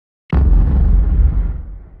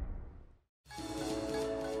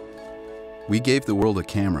We gave the world a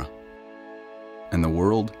camera, and the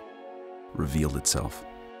world revealed itself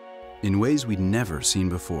in ways we'd never seen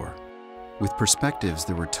before, with perspectives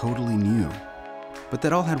that were totally new, but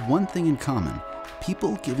that all had one thing in common: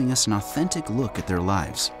 people giving us an authentic look at their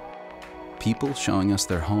lives, people showing us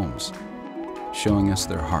their homes, showing us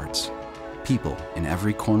their hearts, people in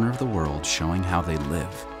every corner of the world showing how they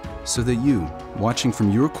live, so that you, watching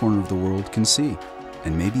from your corner of the world, can see,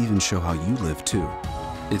 and maybe even show how you live too.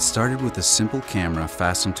 It started with a simple camera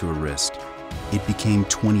fastened to a wrist. It became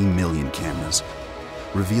 20 million cameras,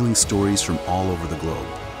 revealing stories from all over the globe.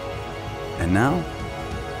 And now,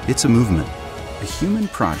 it's a movement, a human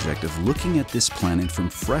project of looking at this planet from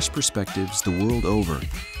fresh perspectives the world over.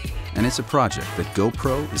 And it's a project that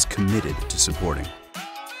GoPro is committed to supporting.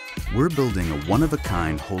 We're building a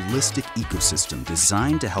one-of-a-kind, holistic ecosystem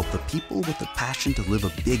designed to help the people with the passion to live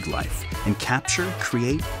a big life and capture,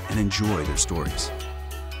 create, and enjoy their stories.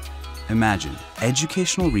 Imagine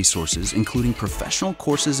educational resources including professional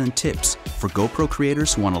courses and tips for GoPro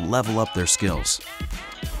creators who want to level up their skills.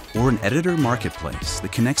 Or an editor marketplace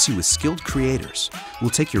that connects you with skilled creators who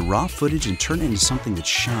will take your raw footage and turn it into something that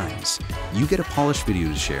shines. You get a polished video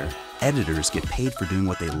to share, editors get paid for doing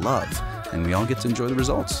what they love, and we all get to enjoy the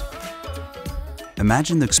results.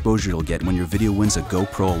 Imagine the exposure you'll get when your video wins a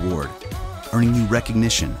GoPro award, earning you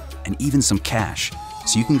recognition and even some cash,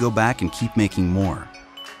 so you can go back and keep making more.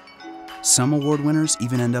 Some award winners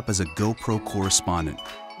even end up as a GoPro correspondent,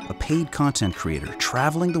 a paid content creator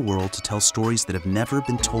traveling the world to tell stories that have never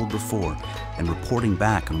been told before and reporting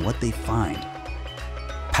back on what they find.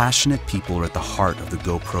 Passionate people are at the heart of the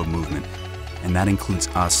GoPro movement, and that includes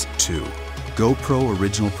us too. GoPro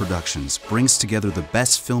Original Productions brings together the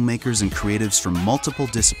best filmmakers and creatives from multiple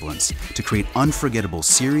disciplines to create unforgettable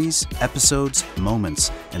series, episodes,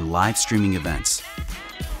 moments, and live streaming events.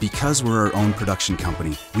 Because we're our own production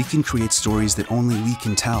company, we can create stories that only we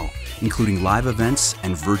can tell, including live events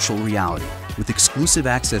and virtual reality, with exclusive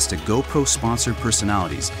access to GoPro-sponsored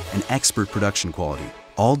personalities and expert production quality,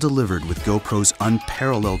 all delivered with GoPro's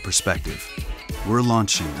unparalleled perspective. We're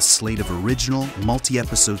launching a slate of original,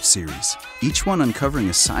 multi-episode series, each one uncovering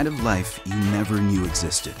a side of life you never knew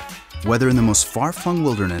existed. Whether in the most far-flung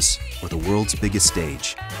wilderness or the world's biggest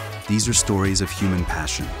stage, these are stories of human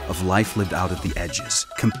passion, of life lived out at the edges,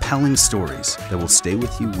 compelling stories that will stay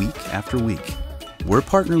with you week after week. We're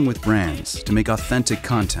partnering with brands to make authentic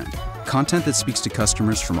content that speaks to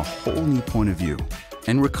customers from a whole new point of view.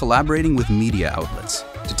 And we're collaborating with media outlets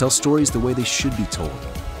to tell stories the way they should be told,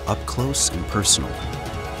 up close and personal.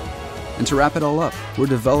 And to wrap it all up, we're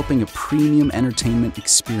developing a premium entertainment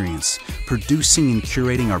experience, producing and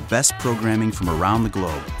curating our best programming from around the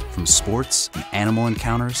globe, from sports and animal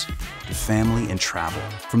encounters to family and travel,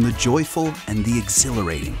 from the joyful and the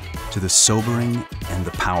exhilarating to the sobering and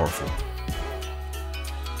the powerful.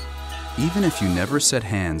 Even if you never set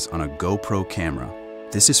hands on a GoPro camera,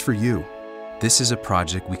 this is for you. This is a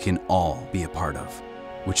project we can all be a part of,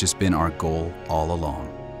 which has been our goal all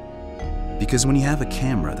along. Because when you have a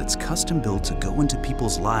camera that's custom built to go into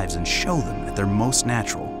people's lives and show them at their most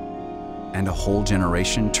natural, and a whole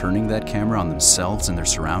generation turning that camera on themselves and their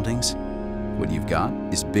surroundings, what you've got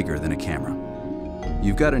is bigger than a camera.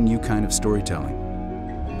 You've got a new kind of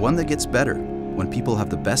storytelling. One that gets better when people have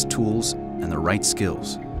the best tools and the right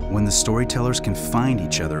skills, when the storytellers can find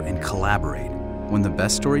each other and collaborate, when the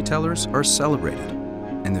best storytellers are celebrated,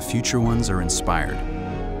 and the future ones are inspired.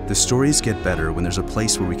 The stories get better when there's a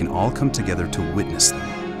place where we can all come together to witness them,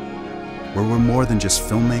 where we're more than just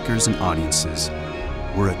filmmakers and audiences.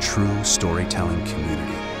 We're a true storytelling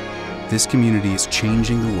community. This community is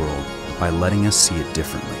changing the world by letting us see it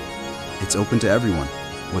differently. It's open to everyone,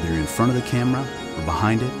 whether you're in front of the camera or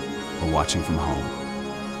behind it or watching from home.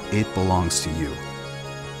 It belongs to you.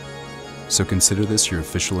 So consider this your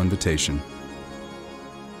official invitation.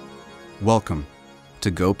 Welcome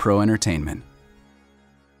to GoPro Entertainment.